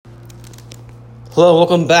Hello,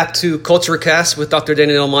 welcome back to Culture Cast with Dr.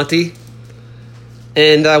 Daniel Monti.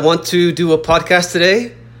 And I want to do a podcast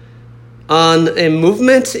today on a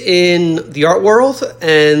movement in the art world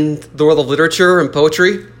and the world of literature and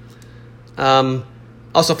poetry,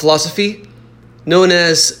 also philosophy, known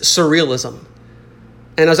as Surrealism.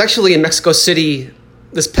 And I was actually in Mexico City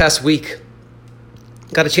this past week.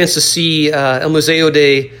 Got a chance to see El Museo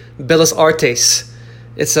de Bellas Artes.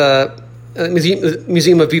 It's a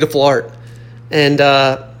museum of beautiful art. And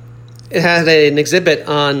it had an exhibit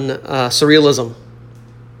on surrealism.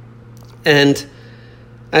 And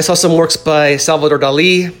I saw some works by Salvador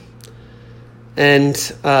Dali, and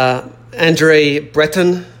André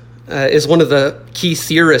Breton is one of the key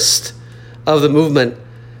theorists of the movement.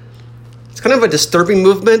 It's kind of a disturbing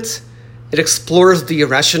movement. It explores the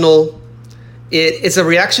irrational. It's a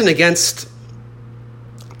reaction against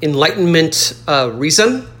Enlightenment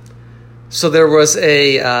reason. So there was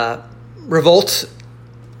a revolt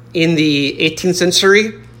in the 18th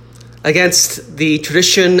century against the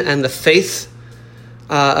tradition and the faith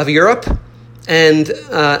of Europe, and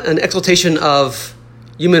an exaltation of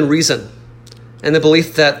human reason, and the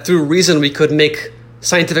belief that through reason we could make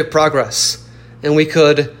scientific progress, and we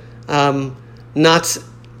could not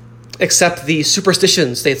accept the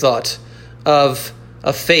superstitions, they thought, of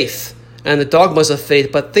faith and the dogmas of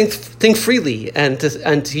faith, but think freely and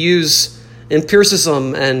to use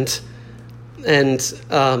empiricism and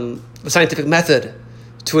the scientific method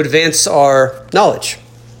to advance our knowledge.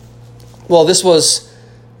 Well, this was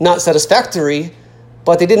not satisfactory,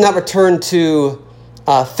 but they did not return to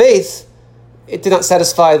faith. It did not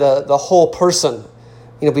satisfy the whole person.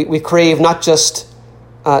 We crave not just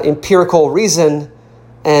empirical reason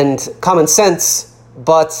and common sense,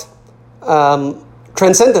 but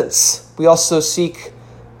transcendence. We also seek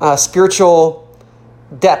spiritual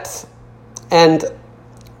depth. And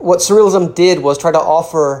what Surrealism did was try to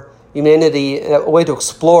offer humanity a way to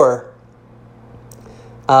explore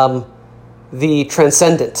the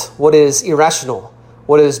transcendent, what is irrational,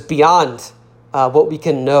 what is beyond what we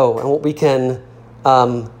can know and what we can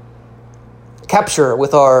capture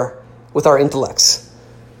with our intellects.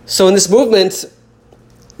 So in this movement,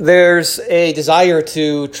 there's a desire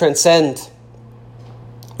to transcend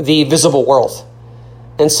the visible world.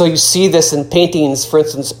 And so you see this in paintings, for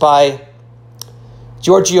instance, by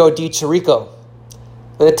Giorgio di Chirico,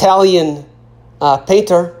 an Italian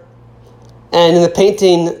painter. And in the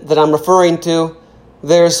painting that I'm referring to,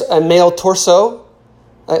 there's a male torso.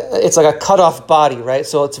 It's like a cut-off body, right?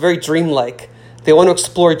 So it's very dreamlike. They want to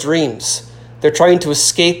explore dreams. They're trying to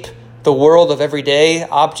escape the world of everyday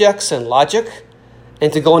objects and logic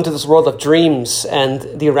and to go into this world of dreams and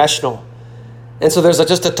the irrational. And so there's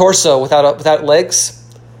just a torso without legs,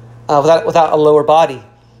 without a lower body.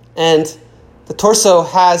 And the torso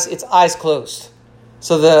has its eyes closed.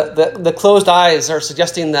 So the closed eyes are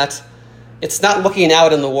suggesting that it's not looking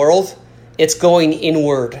out in the world, it's going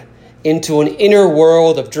inward into an inner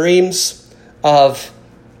world of dreams, of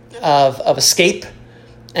escape.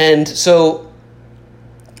 And so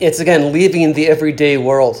it's, again, leaving the everyday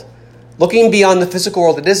world. Looking beyond the physical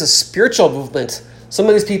world, it is a spiritual movement. Some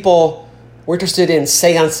of these people were interested in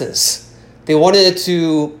seances. They wanted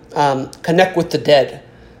to connect with the dead.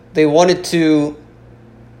 They wanted to,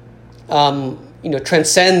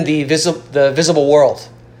 transcend the visible world.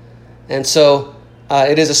 And so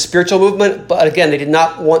it is a spiritual movement, but again, they did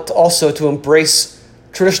not want also to embrace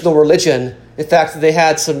traditional religion. In fact, they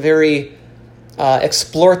had some very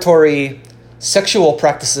exploratory sexual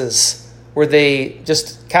practices where they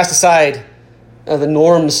just cast aside the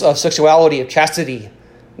norms of sexuality, of chastity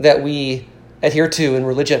that we adhere to in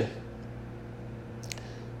religion.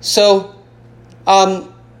 So,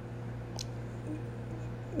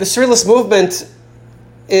 the Surrealist movement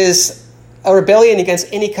is a rebellion against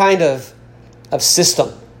any kind of system.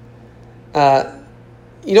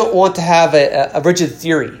 You don't want to have a rigid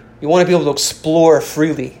theory. You want to be able to explore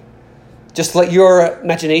freely. Just let your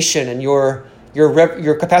imagination and your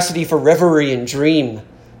capacity for reverie and dream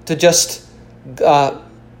to just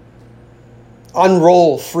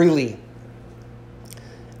unroll freely.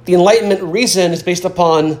 The Enlightenment reason is based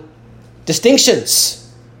upon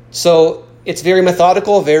distinctions. So it's very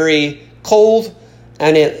methodical, very cold,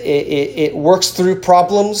 and it works through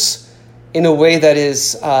problems in a way that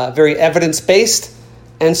is very evidence-based.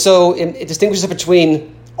 And so it distinguishes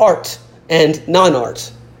between art and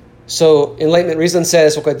non-art. So Enlightenment reason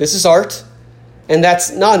says, okay, this is art, and that's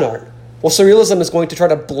non-art. Well, Surrealism is going to try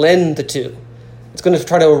to blend the two. It's going to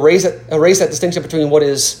try to erase that distinction between what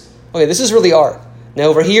is, okay, this is really art. Now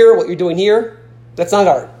over here, what you're doing here, that's not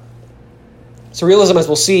art. Surrealism, as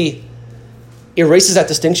we'll see, erases that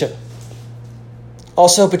distinction.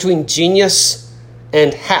 Also between genius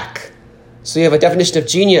and hack. So you have a definition of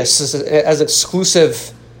genius as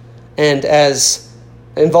exclusive and as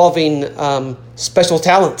involving special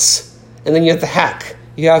talents. And then you have the hack.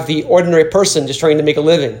 You have the ordinary person just trying to make a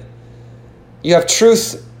living. You have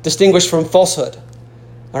truth distinguished from falsehood.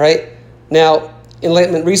 All right? Now,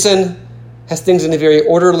 Enlightenment reason has things in a very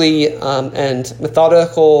orderly and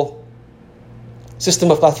methodical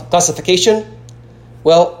system of classification.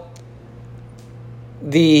 Well,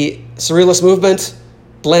 the Surrealist movement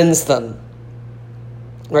blends them.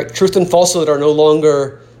 Right? Truth and falsehood are no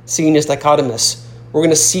longer seen as dichotomous. We're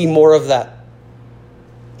going to see more of that,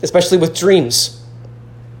 especially with dreams.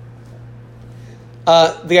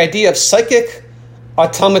 The idea of psychic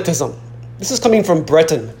automatism. This is coming from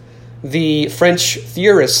Breton, the French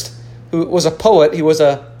theorist who was a poet. He was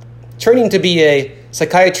training to be a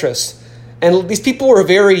psychiatrist. And these people were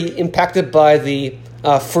very impacted by the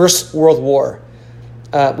First World War.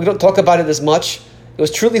 We don't talk about it as much. It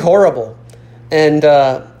was truly horrible. And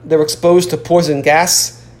they were exposed to poison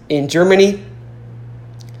gas in Germany.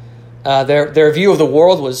 Their view of the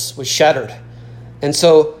world was shattered. And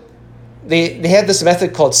so they had this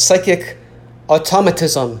method called psychic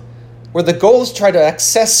automatism, where the goal is to try to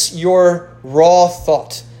access your raw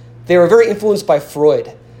thought. They were very influenced by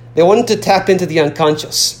Freud. They wanted to tap into the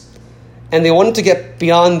unconscious. And they wanted to get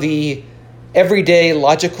beyond the everyday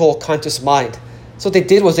logical conscious mind. So what they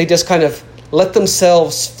did was they just kind of let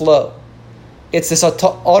themselves flow. It's this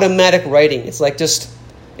automatic writing. It's like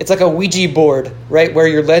a Ouija board, right? Where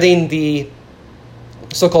you're letting the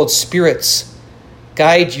so-called spirits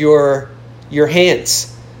guide your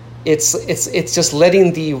hands. It's just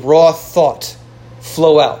letting the raw thought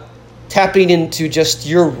flow out, tapping into just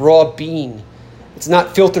your raw being. It's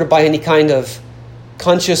not filtered by any kind of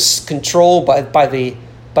conscious control by the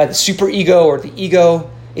superego or the ego.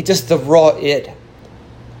 It's just the raw id.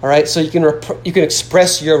 All right, so you can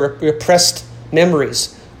express your repressed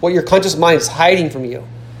memories, what your conscious mind is hiding from you.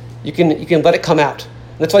 You can let it come out.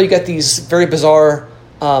 And that's why you get these very bizarre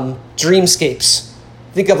dreamscapes.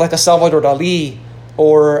 Think of like a Salvador Dali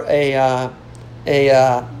or it's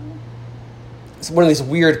one of these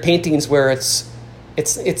weird paintings where it's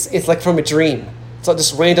like from a dream. It's all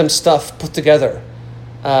just random stuff put together.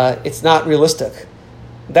 It's not realistic.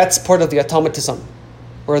 That's part of the automatism,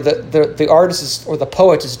 where the artist or the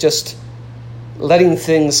poet is just letting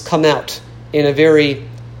things come out in a very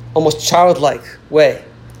almost childlike way.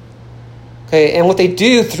 Okay, and what they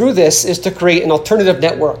do through this is to create an alternative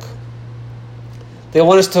network. They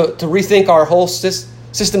want us to rethink our whole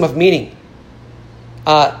system of meaning.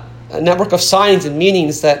 A network of signs and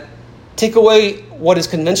meanings that take away what is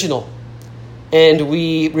conventional and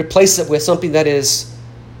we replace it with something that is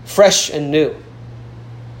fresh and new.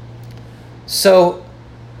 So,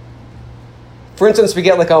 for instance, we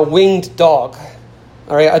get like a winged dog,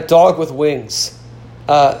 all right, a dog with wings.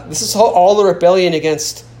 This is all the rebellion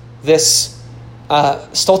against this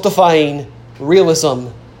stultifying realism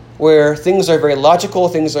where things are very logical,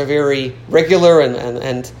 things are very regular,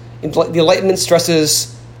 and the Enlightenment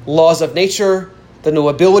stresses laws of nature, the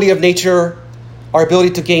knowability of nature, our ability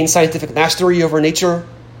to gain scientific mastery over nature.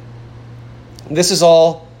 This is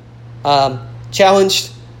all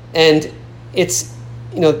challenged, and it's,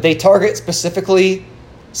 they target specifically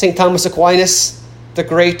St. Thomas Aquinas, the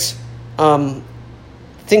great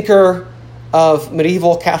thinker of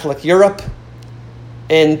medieval Catholic Europe,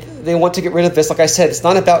 and they want to get rid of this. Like I said, it's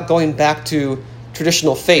not about going back to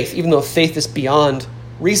traditional faith, even though faith is beyond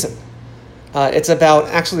reason. It's about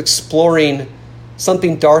actually exploring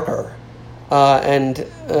something darker and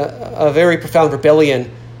a very profound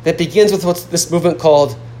rebellion that begins with what's this movement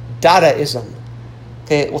called Dadaism.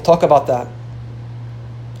 Okay, we'll talk about that.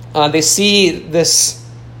 They see this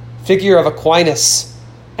figure of Aquinas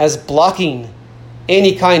as blocking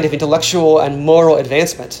any kind of intellectual and moral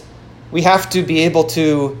advancement. We have to be able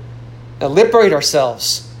to liberate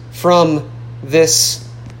ourselves from this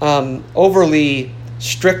overly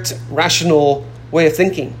strict, rational way of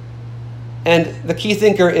thinking. And the key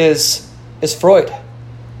thinker is Freud.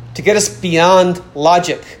 To get us beyond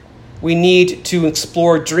logic, we need to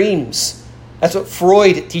explore dreams. That's what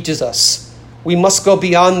Freud teaches us. We must go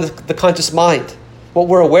beyond the conscious mind, what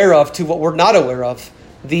we're aware of to what we're not aware of,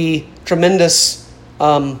 the tremendous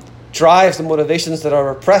drives and motivations that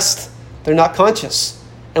are repressed. They're not conscious,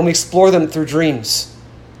 and we explore them through dreams.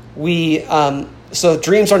 So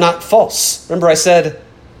dreams are not false. Remember I said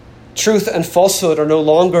truth and falsehood are no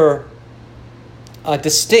longer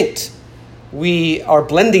distinct. We are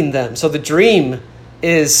blending them. So the dream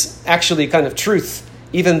is actually kind of truth,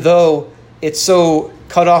 even though it's so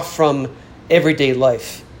cut off from everyday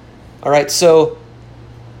life. All right, so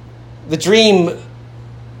The dream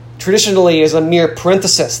traditionally is a mere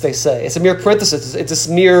parenthesis, they say. It's a mere parenthesis. It's this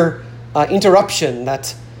mere interruption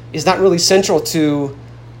that is not really central to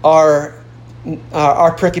our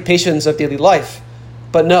preoccupations of daily life.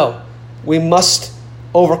 But no, we must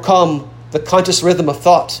overcome the conscious rhythm of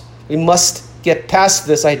thought. We must get past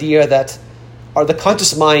this idea that the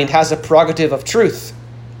conscious mind has a prerogative of truth.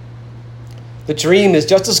 The dream is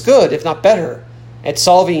just as good, if not better, at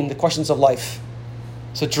solving the questions of life.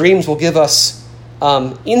 So dreams will give us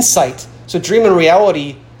insight. So dream and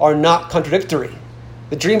reality are not contradictory.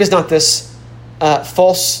 The dream is not this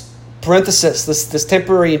false parenthesis, this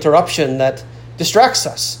temporary interruption that distracts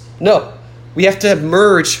us. No, we have to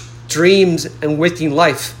merge dreams and waking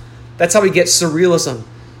life. That's how we get surrealism.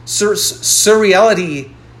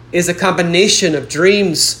 Surreality is a combination of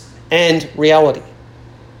dreams and reality.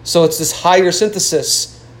 So it's this higher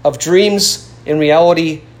synthesis of dreams and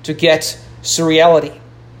reality to get surreality.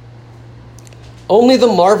 Only the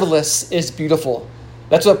marvelous is beautiful.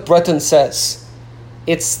 That's what Breton says.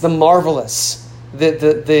 It's the marvelous,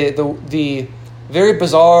 the very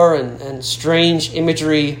bizarre and strange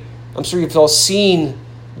imagery. I'm sure you've all seen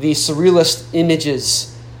the surrealist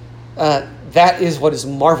images. That is what is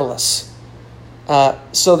marvelous.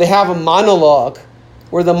 So they have a monologue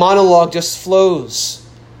where the monologue just flows.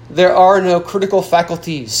 There are no critical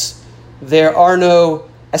faculties. There are no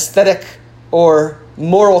aesthetic or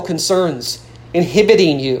moral concerns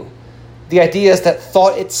inhibiting you. The idea is that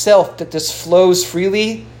thought itself that just flows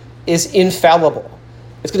freely is infallible.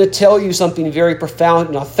 It's going to tell you something very profound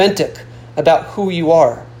and authentic about who you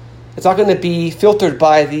are. It's not going to be filtered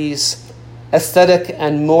by these aesthetic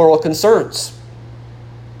and moral concerns.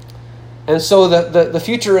 And so the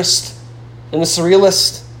futurist and the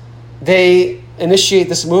surrealist, they initiate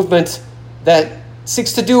this movement that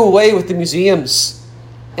seeks to do away with the museums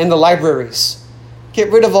and the libraries. Get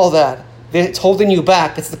rid of all that. It's holding you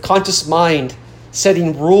back. It's the conscious mind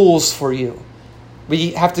setting rules for you.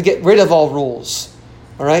 We have to get rid of all rules.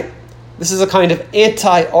 All right? This is a kind of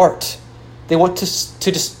anti-art. They want to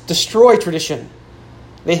just destroy tradition.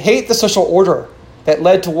 They hate the social order that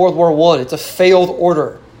led to World War I. It's a failed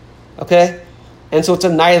order. Okay? And so it's a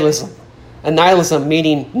nihilism. A nihilism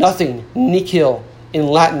meaning nothing. Nihil in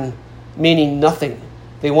Latin meaning nothing.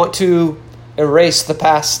 They want to erase the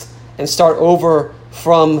past and start over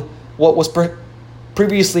from what was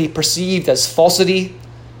previously perceived as falsity,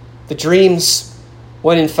 the dreams,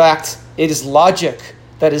 when in fact it is logic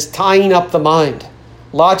that is tying up the mind.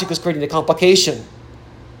 Logic is creating a complication.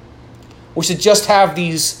 We should just have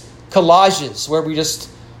these collages where we just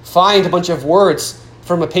find a bunch of words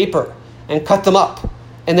from a paper and cut them up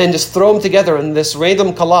and then just throw them together in this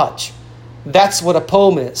random collage. That's what a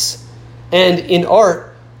poem is. And in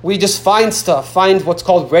art, we just find stuff, find what's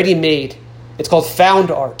called ready-made. It's called found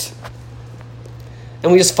art.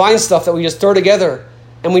 And we just find stuff that we just throw together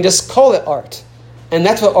and we just call it art. And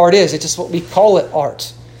that's what art is. It's just what we call it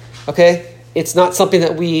art. Okay? It's not something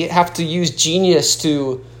that we have to use genius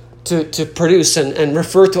to produce and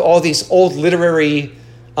refer to all these old literary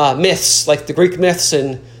myths, like the Greek myths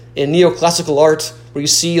in neoclassical art, where you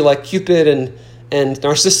see like Cupid and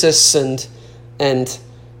Narcissus and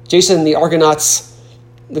Jason the Argonauts,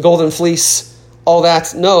 the Golden Fleece, all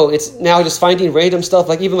that. No, it's now just finding random stuff,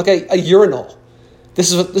 like even like a urinal.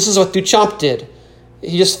 This is what Duchamp did.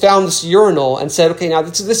 He just found this urinal and said, okay, now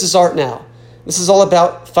this is art now. This is all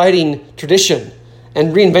about fighting tradition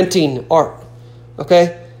and reinventing art.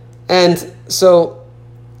 Okay? And so,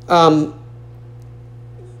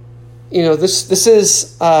 this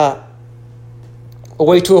is a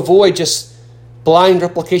way to avoid just blind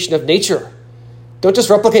replication of nature. Don't just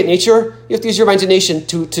replicate nature. You have to use your imagination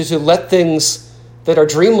to let things that are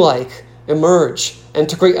dreamlike emerge and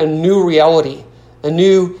to create a new reality, a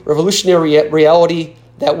new revolutionary reality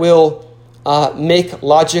that will make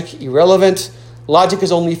logic irrelevant. Logic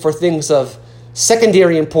is only for things of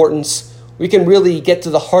secondary importance. We can really get to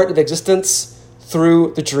the heart of existence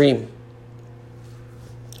through the dream.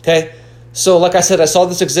 Okay? So, like I said, I saw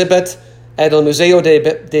this exhibit at El Museo de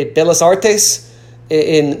Bellas Artes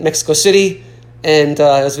in Mexico City, and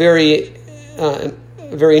it was very,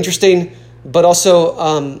 very interesting, but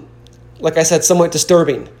also, like I said, somewhat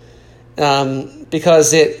disturbing,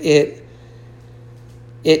 because it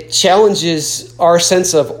challenges our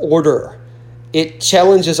sense of order. It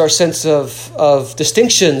challenges our sense of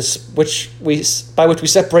distinctions by which we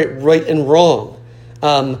separate right and wrong,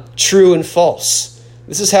 true and false.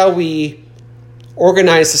 This is how we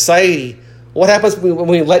organize society. What happens when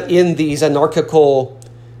we let in these anarchical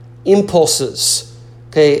impulses?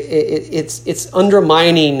 Okay, it's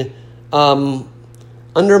undermining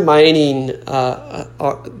undermining the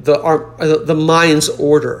mind's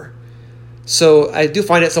order. So I do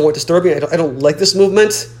find it somewhat disturbing. I don't like this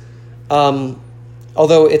movement,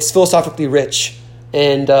 although it's philosophically rich,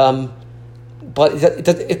 and but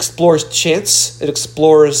it explores chance. It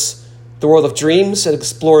explores the world of dreams. It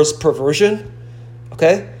explores perversion.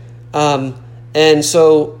 Okay, and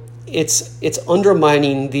so it's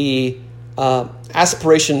undermining the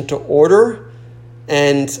aspiration to order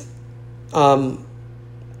and the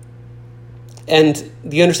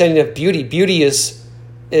understanding of beauty. Beauty is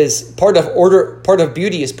part of order. Part of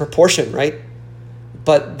beauty is proportion, right?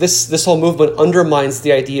 But this whole movement undermines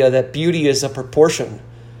the idea that beauty is a proportion,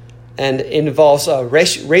 and involves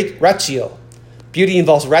ratio. Beauty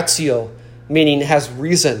involves ratio, meaning has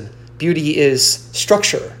reason. Beauty is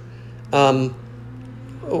structure.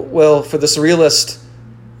 Well, for the surrealist,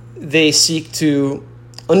 they seek to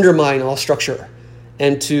undermine all structure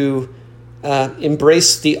and to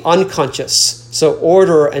embrace the unconscious. So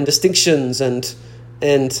order and distinctions and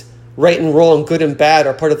right and wrong, good and bad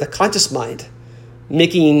are part of the conscious mind,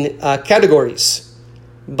 making categories.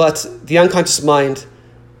 But the unconscious mind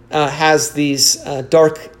has these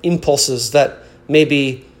dark impulses that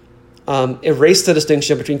maybe erase the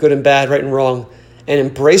distinction between good and bad, right and wrong, and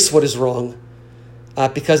embrace what is wrong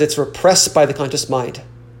because it's repressed by the conscious mind.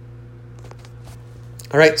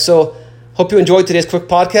 All right, so hope you enjoyed today's quick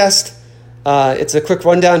podcast. It's a quick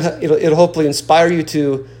rundown. It'll hopefully inspire you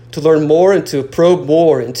to learn more and to probe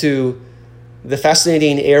more into the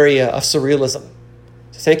fascinating area of surrealism.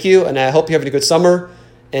 So thank you, and I hope you're having a good summer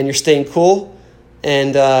and you're staying cool,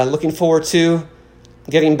 and looking forward to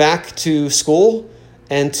getting back to school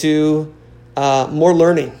and to more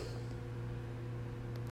learning.